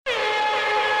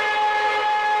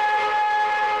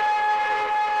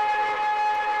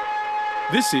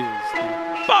This is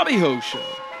the Bobby Ho Show.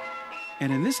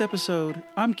 And in this episode,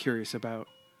 I'm curious about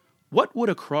what would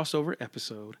a crossover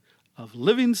episode of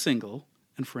Living Single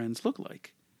and Friends look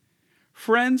like?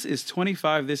 Friends is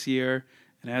 25 this year,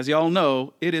 and as y'all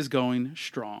know, it is going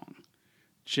strong.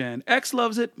 Gen X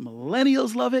loves it,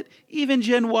 millennials love it, even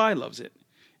Gen Y loves it.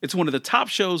 It's one of the top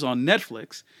shows on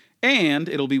Netflix, and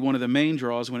it'll be one of the main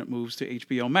draws when it moves to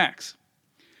HBO Max.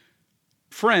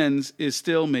 Friends is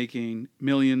still making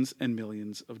millions and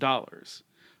millions of dollars.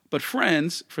 But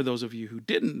Friends, for those of you who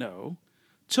didn't know,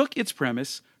 took its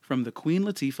premise from the Queen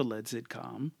Latifah-led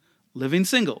sitcom Living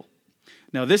Single.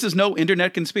 Now, this is no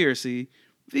internet conspiracy.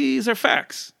 These are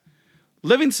facts.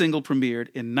 Living Single premiered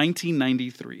in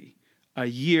 1993, a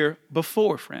year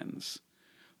before Friends.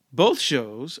 Both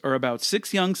shows are about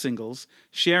 6 young singles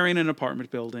sharing an apartment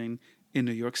building in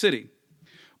New York City.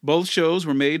 Both shows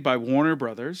were made by Warner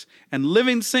Brothers, and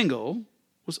Living Single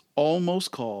was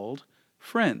almost called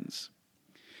Friends.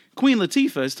 Queen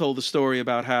Latifah has told the story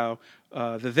about how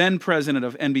the then president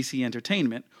of NBC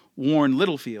Entertainment, Warren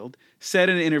Littlefield, said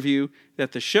in an interview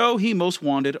that the show he most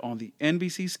wanted on the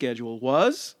NBC schedule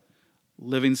was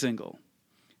Living Single.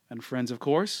 And Friends, of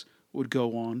course, would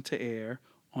go on to air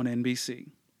on NBC.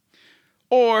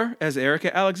 Or, as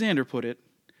Erica Alexander put it,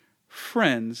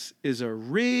 Friends is a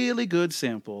really good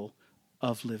sample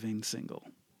of Living Single.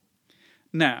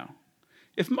 Now,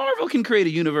 if Marvel can create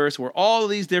a universe where all of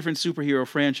these different superhero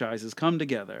franchises come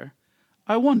together,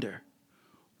 I wonder,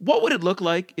 what would it look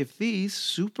like if these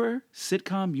super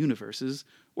sitcom universes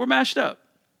were mashed up?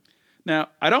 Now,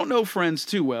 I don't know Friends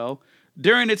too well.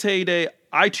 During its heyday,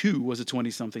 I too was a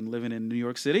 20-something living in New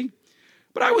York City,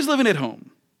 but I was living at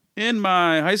home, in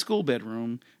my high school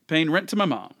bedroom, paying rent to my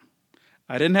mom.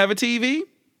 I didn't have a TV,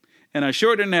 and I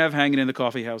sure didn't have hanging in the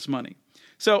coffee house money.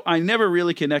 So I never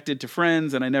really connected to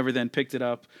Friends, and I never then picked it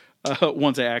up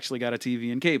once I actually got a TV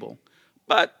and cable.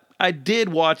 But I did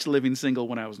watch Living Single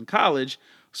when I was in college,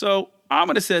 so I'm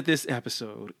going to set this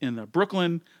episode in the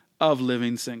Brooklyn of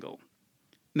Living Single.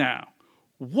 Now,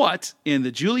 what in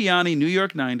the Giuliani New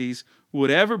York 90s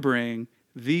would ever bring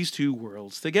these two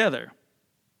worlds together?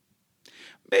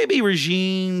 Maybe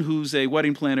Regine, who's a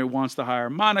wedding planner, wants to hire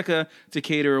Monica to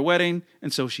cater a wedding,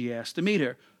 and so she asks to meet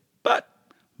her. But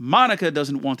Monica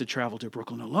doesn't want to travel to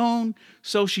Brooklyn alone,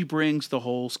 so she brings the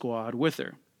whole squad with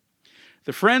her.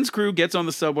 The Friends crew gets on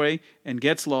the subway and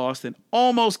gets lost and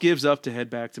almost gives up to head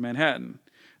back to Manhattan.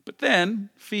 But then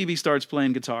Phoebe starts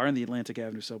playing guitar in the Atlantic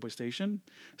Avenue subway station.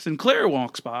 Sinclair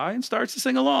walks by and starts to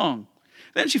sing along.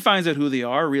 Then she finds out who they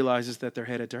are, realizes that they're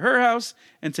headed to her house,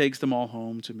 and takes them all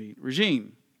home to meet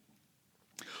Regine.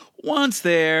 Once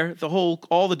there,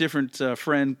 all the different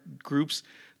friend groups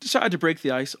decide to break the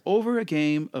ice over a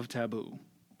game of Taboo.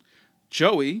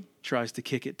 Joey tries to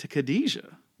kick it to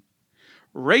Khadijah.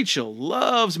 Rachel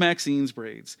loves Maxine's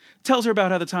braids, tells her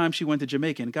about how the time she went to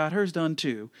Jamaica and got hers done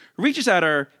too, reaches out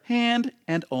her hand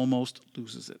and almost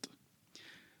loses it.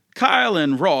 Kyle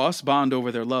and Ross bond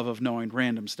over their love of knowing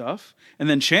random stuff, and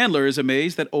then Chandler is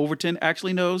amazed that Overton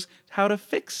actually knows how to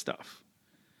fix stuff.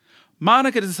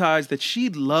 Monica decides that she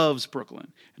loves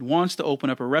Brooklyn and wants to open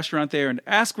up a restaurant there and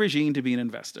ask Regine to be an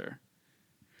investor.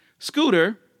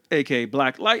 Scooter, aka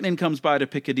Black Lightning, comes by to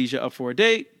pick Khadijah up for a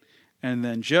date, and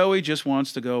then Joey just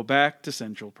wants to go back to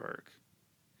Central Perk.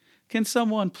 Can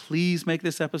someone please make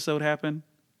this episode happen?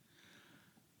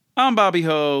 I'm Bobby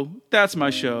Ho, that's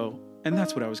my show, and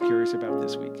that's what I was curious about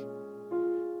this week.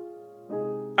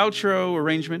 Outro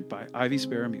arrangement by Ivy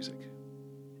Sparrow Music.